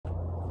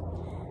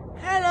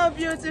Hello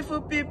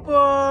beautiful people,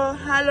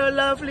 hello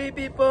lovely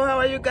people, how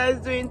are you guys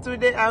doing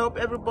today? I hope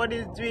everybody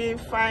is doing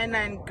fine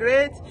and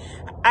great.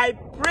 I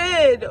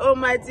pray the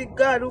Almighty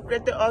God who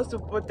created us to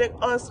protect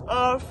us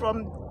all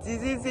from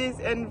diseases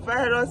and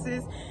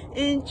viruses.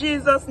 In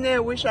Jesus'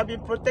 name we shall be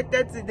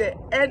protected to the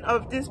end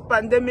of this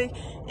pandemic.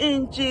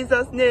 In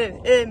Jesus'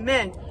 name,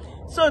 amen.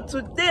 So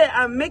today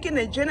I'm making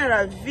a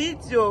general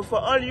video for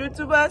all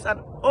YouTubers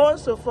and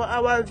also for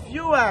our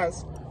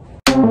viewers.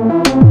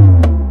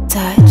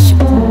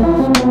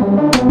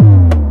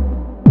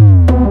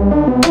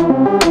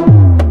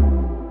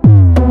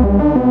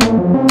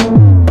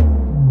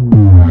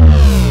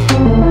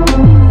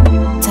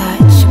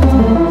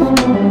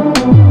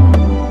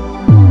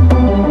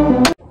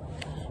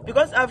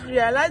 Because I've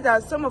realized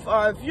that some of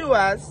our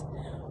viewers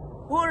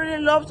who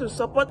really love to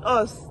support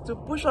us, to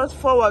push us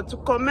forward, to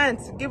comment,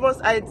 give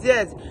us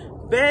ideas,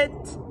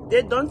 but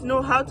they don't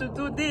know how to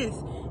do this.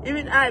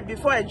 Even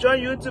before I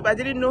joined YouTube, I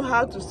didn't know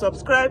how to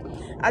subscribe.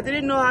 I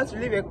didn't know how to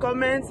leave a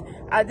comment.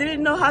 I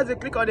didn't know how to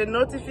click on the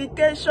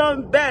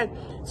notification bell.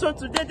 So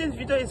today this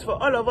video is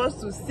for all of us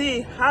to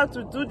see how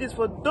to do this.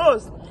 For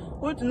those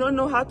who do not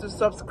know how to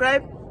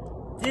subscribe,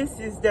 this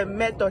is the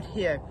method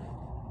here.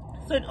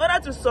 So in order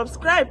to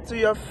subscribe to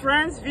your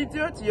friend's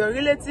video, to your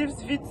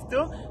relatives'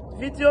 video,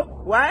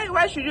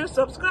 why should you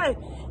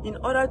subscribe? In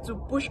order to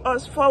push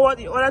us forward,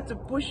 in order to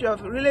push your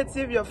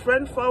relative, your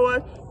friend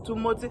forward, to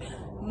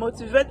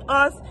motivate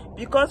us,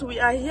 because we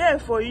are here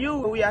for you.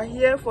 We are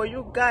here for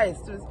you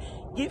guys, to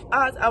give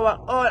out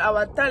all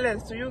our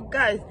talents to you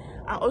guys,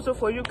 and also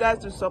for you guys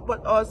to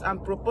support us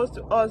and propose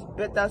to us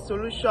better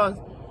solutions.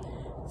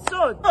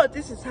 So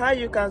this is how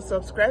you can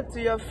subscribe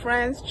to your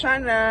friend's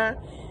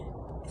channel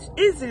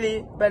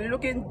easily by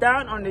looking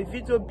down on the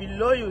video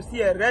below. You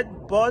see a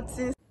red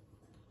button.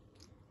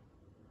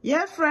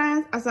 Yeah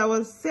friends, as I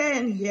was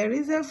saying, here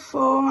is a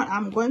phone.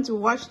 I'm going to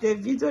watch the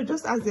video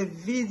just as the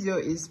video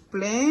is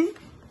playing.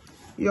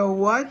 You're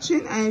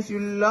watching, and if you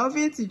love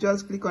it, you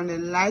just click on the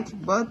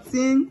like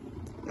button.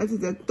 That is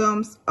the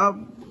thumbs up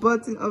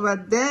button over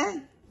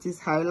there. It is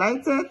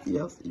highlighted.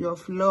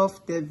 You've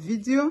loved the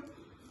video.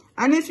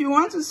 And if you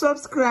want to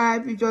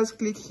subscribe, you just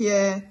click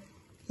here.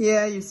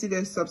 Here you see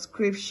the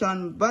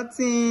subscription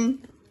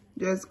button.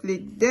 Just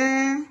click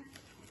there.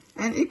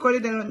 And equally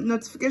the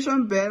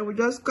notification bell will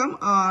just come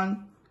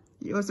on.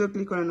 You also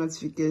click on the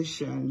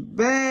notification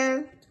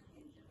bell.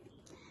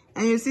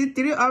 And you see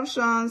three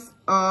options: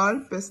 all,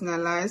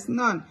 personalized,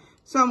 none.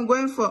 So I'm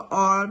going for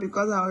all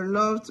because I would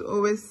love to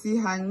always see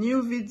her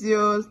new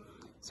videos.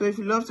 So if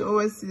you love to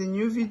always see the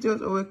new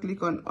videos, always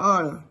click on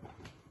all.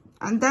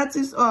 And that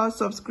is all.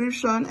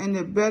 Subscription and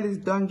the bell is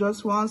done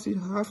just once. You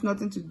have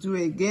nothing to do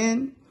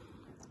again.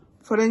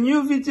 For the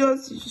new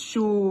videos you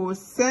should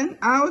send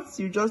out,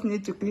 you just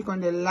need to click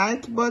on the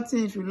like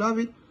button if you love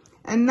it.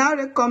 And now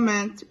the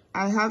comment,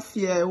 I have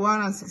here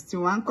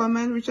 161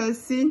 comments which I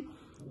see.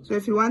 So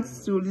if you want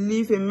to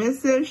leave a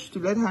message to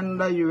let her know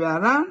that you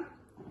are around,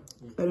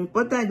 very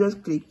important,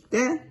 just click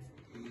there.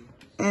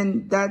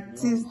 And that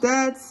is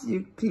that.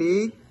 You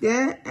click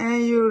there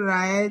and you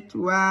write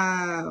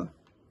wow.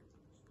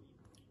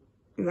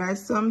 You write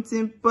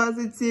something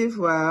positive.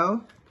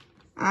 Wow,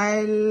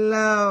 I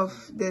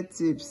love the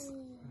tips.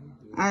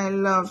 I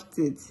loved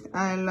it.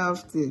 I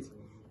loved it.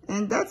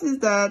 And that is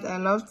that. I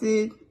loved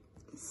it.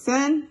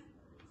 Send.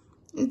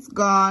 It's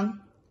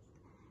gone.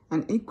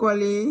 And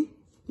equally,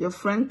 your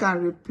friend can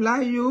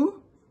reply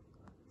you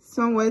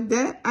somewhere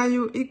there, and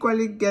you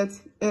equally get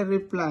a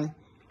reply.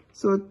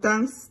 So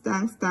thanks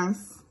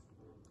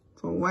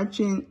for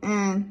watching,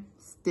 and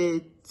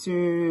stay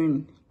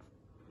tuned.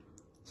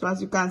 So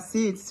as you can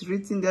see, it's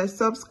written there,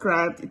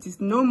 subscribed. It is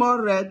no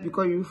more red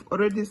because you've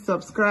already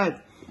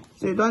subscribed.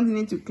 So you don't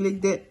need to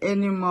click there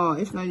anymore.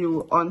 If not, you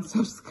will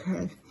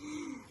unsubscribe.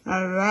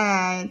 All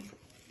right.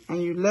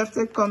 And you left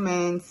a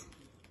comment.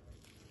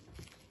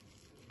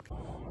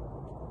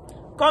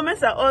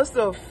 Comments are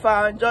also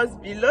found just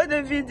below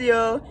the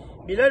video.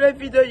 Below the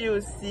video, you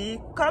will see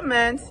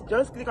comments.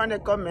 Just click on the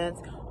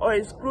comments, or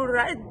you scroll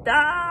right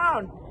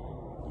down.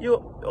 You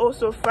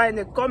also find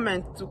a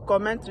comment to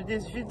comment to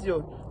this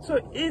video. So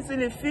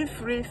easily feel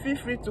free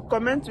to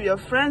comment to your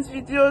friends'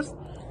 videos,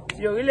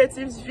 to your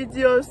relatives'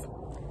 videos.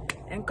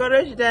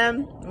 Encourage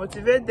them,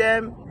 motivate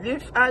them,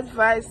 leave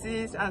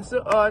advices, and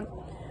so on.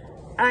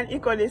 And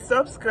equally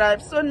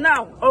subscribe. So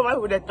now, over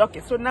with the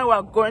talking. So now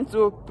we're going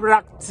to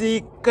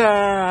practicals.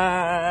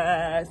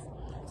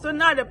 So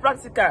now the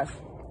practicals.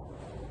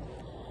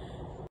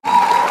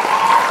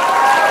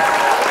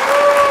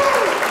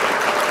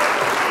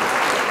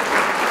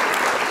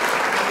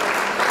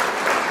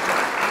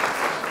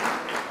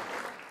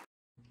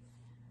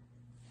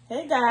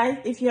 Hey guys,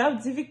 if you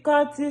have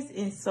difficulties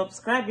in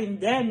subscribing,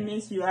 that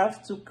means you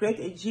have to create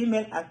a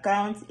Gmail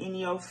account in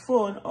your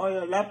phone or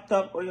your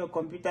laptop or your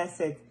computer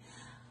set.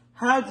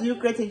 How do you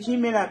create a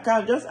Gmail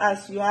account? Just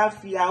as you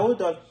have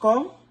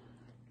yahoo.com,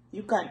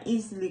 you can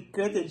easily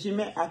create a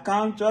Gmail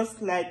account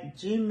just like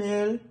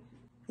Gmail.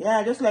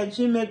 Yeah, just like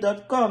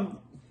gmail.com.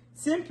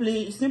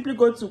 Simply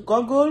go to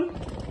Google.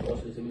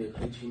 Also, create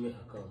Gmail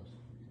account.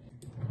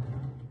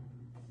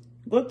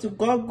 go to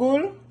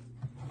Google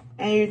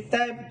and you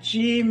type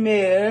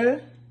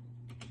Gmail.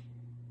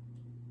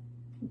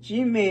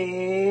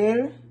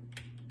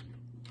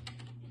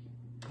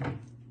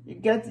 You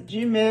get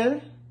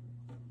Gmail.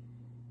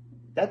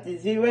 That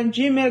is it. When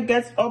Gmail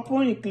gets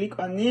open, you click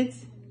on it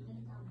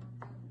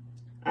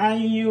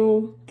and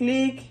you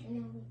click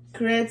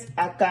create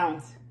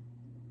account.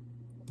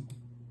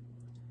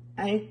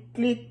 And you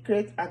click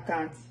create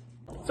account.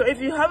 So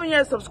if you haven't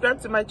yet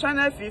subscribed to my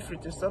channel, feel free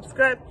to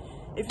subscribe.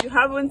 If you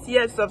haven't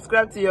yet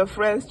subscribed to your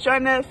friend's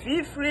channel,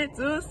 feel free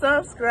to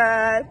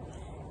subscribe.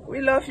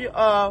 We love you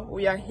all.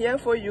 We are here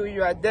for you.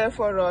 You are there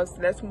for us.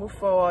 Let's move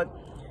forward.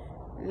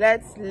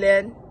 Let's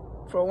learn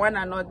from one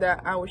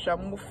another, and we shall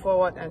move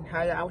forward and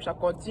higher, and we shall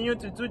continue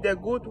to do the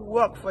good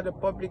work for the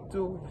public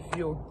to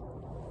view.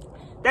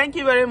 Thank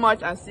you very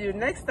much, and see you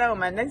next time on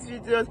my next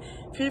videos.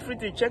 Feel free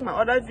to check my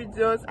other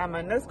videos and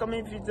my next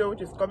coming video,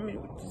 which is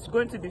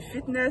going to be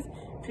fitness.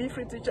 Feel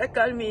free to check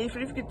on me.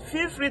 Feel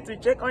free to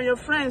check on your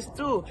friends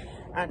too,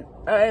 and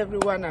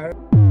everyone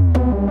around.